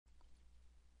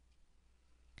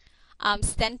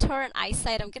Stentor and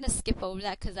eyesight, I'm going to skip over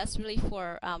that because that's really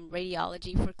for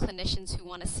radiology, for clinicians who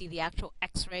want to see the actual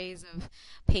x-rays of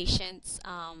patients.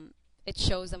 It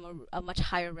shows them a much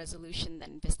higher resolution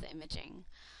than Vista imaging.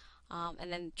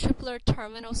 And then Tripler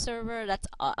terminal server, that's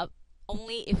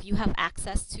only if you have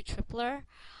access to Tripler,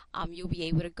 you'll be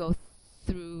able to go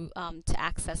through to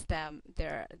access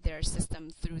their system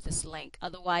through this link.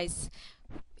 Otherwise,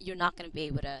 you're not going to be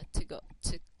able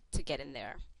to get in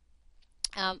there.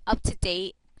 Up to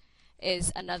Date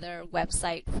is another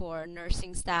website for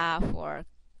nursing staff or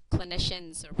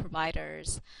clinicians or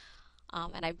providers,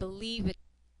 and I believe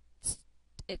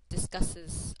it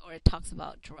discusses or it talks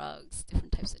about drugs,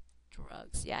 different types of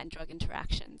drugs, yeah, and drug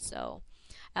interactions. So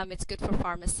it's good for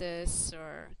pharmacists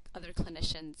or other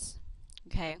clinicians.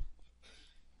 Okay.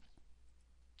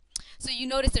 So you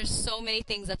notice there's so many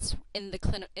things that's in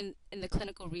the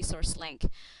clinical resource link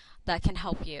that can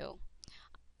help you.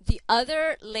 The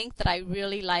other link that I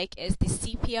really like is the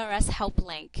CPRS help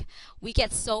link. We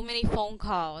get so many phone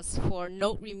calls for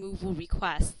note removal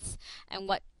requests, and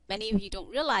what many of you don't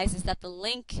realize is that the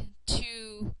link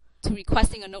to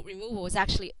requesting a note removal is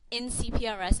actually in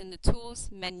CPRS in the tools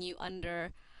menu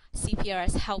under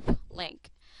CPRS help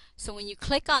link. So when you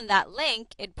click on that link,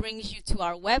 it brings you to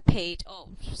our web page.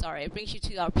 It brings you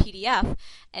to our PDF,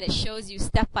 and it shows you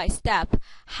step by step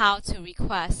how to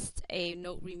request a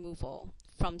note removal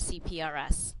from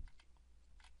CPRS.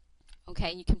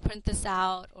 Okay, you can print this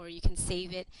out or you can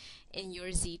save it in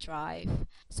your Z drive.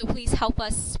 So please help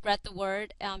us spread the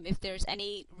word. If there's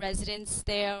any residents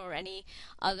there or any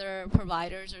other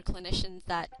providers or clinicians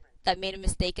that made a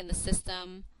mistake in the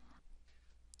system,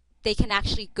 they can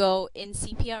actually go in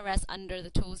CPRS under the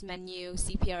tools menu,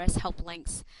 CPRS help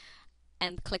links,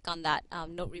 and click on that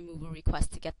note removal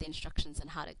request to get the instructions on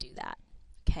how to do that.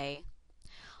 Okay.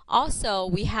 Also,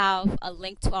 we have a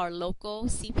link to our local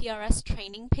CPRS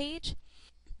training page.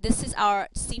 This is our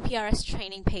CPRS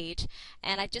training page,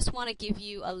 and I just want to give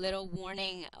you a little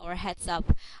warning or heads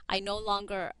up. I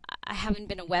haven't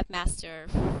been a webmaster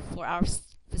for our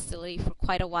facility for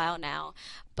quite a while now,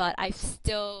 but I've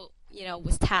still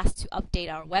was tasked to update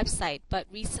our website. But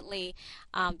recently,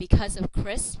 because of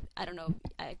CRISP, I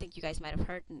think you guys might have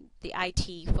heard, the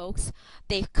IT folks,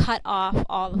 they've cut off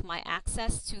all of my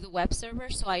access to the web server,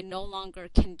 so I no longer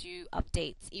can do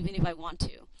updates, even if I want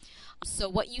to. So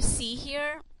what you see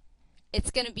here,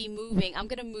 it's going to be moving. I'm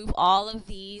going to move all of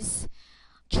these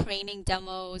training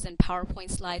demos and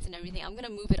PowerPoint slides and everything. I'm going to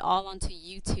move it all onto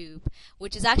YouTube,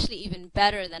 which is actually even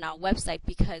better than our website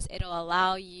because it'll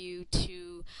allow you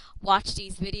to watch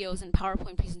these videos and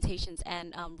PowerPoint presentations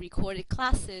and recorded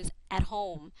classes at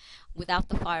home without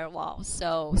the firewall.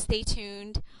 So stay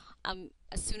tuned.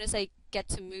 As soon as I get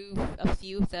to move a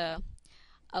few of the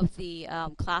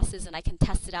classes and I can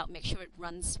test it out, make sure it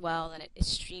runs well and it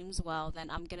streams well, then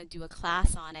I'm going to do a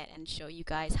class on it and show you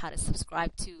guys how to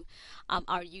subscribe to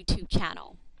our YouTube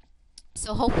channel.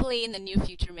 So hopefully in the near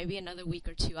future, maybe another week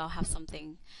or two, I'll have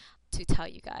something to tell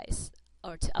you guys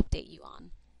or to update you on.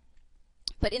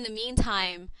 But in the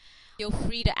meantime, feel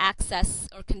free to access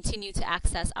or continue to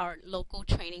access our local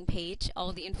training page.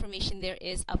 All the information there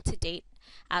is up to date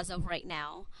as of right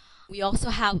now. We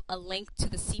also have a link to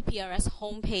the CPRS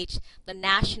homepage, the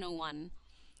national one.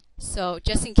 So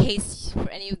just in case for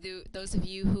any of those of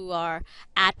you who are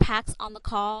VAPIHCS on the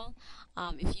call,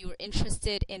 if you are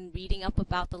interested in reading up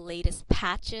about the latest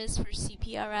patches for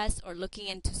CPRS or looking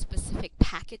into specific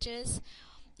packages,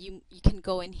 you can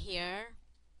go in here.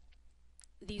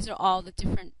 These are all the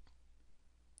different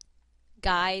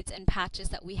guides and patches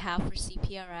that we have for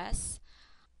CPRS.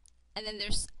 And then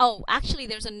there's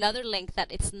another link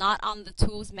that it's not on the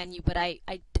tools menu, but I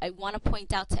want to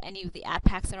point out to any of the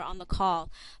VAPIHCS that are on the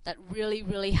call that really,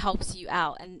 really helps you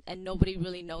out and nobody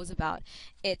really knows about.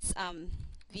 It's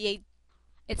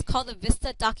it's called the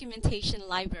Vista Documentation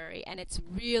Library, and it's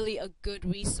really a good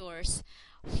resource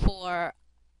for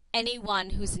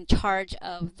anyone who's in charge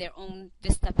of their own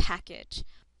Vista package.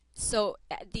 So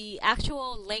the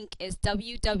actual link is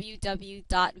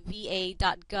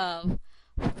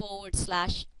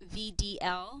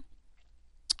www.va.gov/VDL.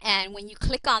 And when you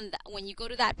click on that, when you go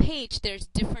to that page, there's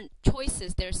different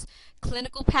choices. There's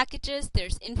clinical packages,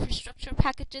 there's infrastructure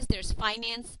packages, there's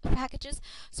finance packages.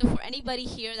 So for anybody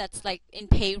here that's like in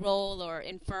payroll or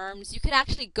in firms, you could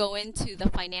actually go into the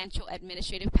financial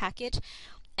administrative package,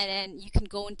 and then you can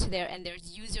go into there, and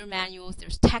there's user manuals,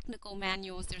 there's technical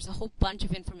manuals, there's a whole bunch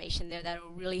of information there that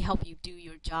will really help you do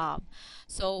your job.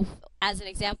 So as an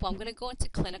example, I'm going to go into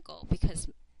clinical because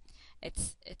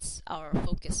it's our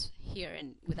focus here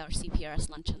with our CPRS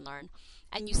Lunch and Learn.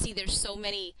 And you see there's so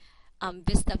many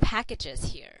Vista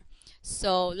packages here.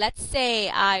 So let's say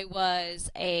I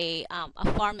was a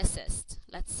pharmacist,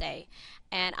 let's say,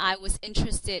 and I was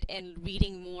interested in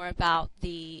reading more about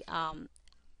the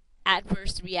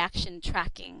adverse reaction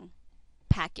tracking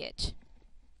package.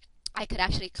 I could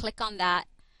actually click on that,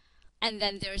 and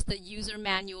then there's the user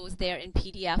manuals there in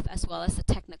PDF as well as the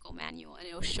technical manual, and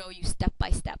it'll show you step by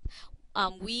step.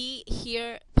 We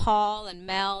here, Paul and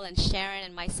Mel and Sharon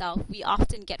and myself, we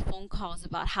often get phone calls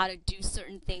about how to do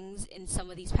certain things in some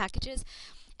of these packages,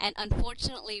 and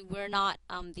unfortunately we're not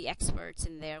the experts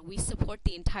in there. We support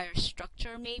the entire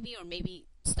structure maybe, or maybe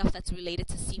stuff that's related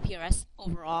to CPRS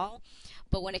overall,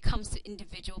 but when it comes to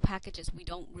individual packages we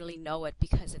don't really know it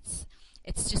because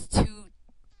it's just too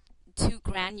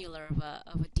granular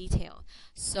of a detail.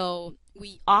 So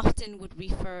we often would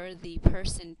refer the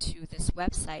person to this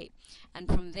website, and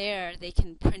from there they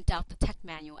can print out the tech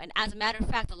manual. And as a matter of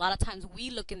fact, a lot of times we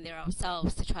look in there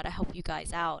ourselves to try to help you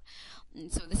guys out.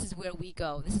 And so this is where we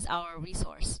go. This is our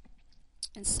resource.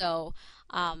 And so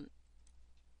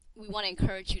we want to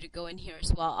encourage you to go in here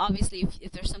as well. Obviously,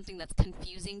 if there's something that's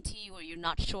confusing to you or you're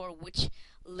not sure which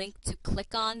link to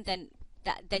click on, then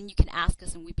you can ask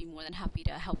us and we'd be more than happy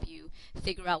to help you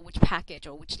figure out which package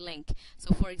or which link.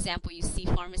 So for example, you see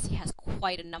pharmacy has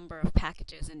quite a number of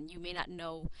packages and you may not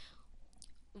know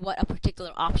what a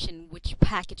particular option, which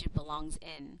package it belongs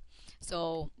in.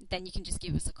 So then you can just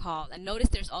give us a call. And notice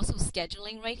there's also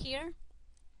scheduling right here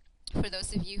for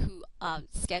those of you who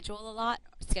schedule a lot,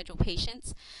 schedule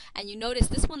patients. And you notice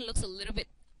this one looks a little bit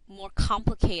more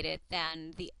complicated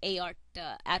than the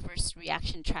adverse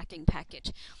reaction tracking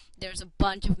package. There's a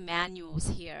bunch of manuals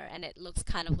here, and it looks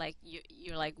kind of like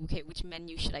you're like, okay, which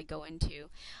menu should I go into?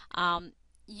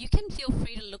 You can feel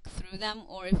free to look through them,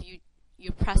 or if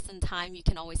you're pressed on time, you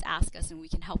can always ask us, and we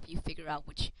can help you figure out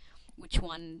which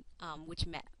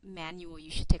manual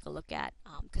you should take a look at.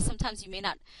 Because sometimes you may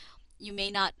not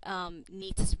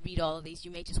need to read all of these.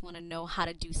 You may just want to know how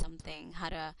to do something, how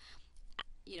to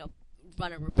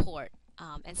run a report,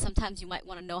 and sometimes you might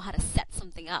want to know how to set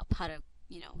something up, how to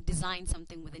design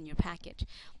something within your package.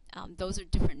 Those are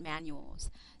different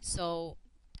manuals. So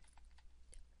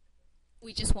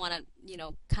we just want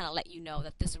to kind of let you know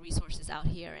that this resource is out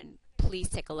here, and please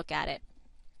take a look at it.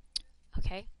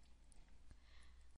 Okay.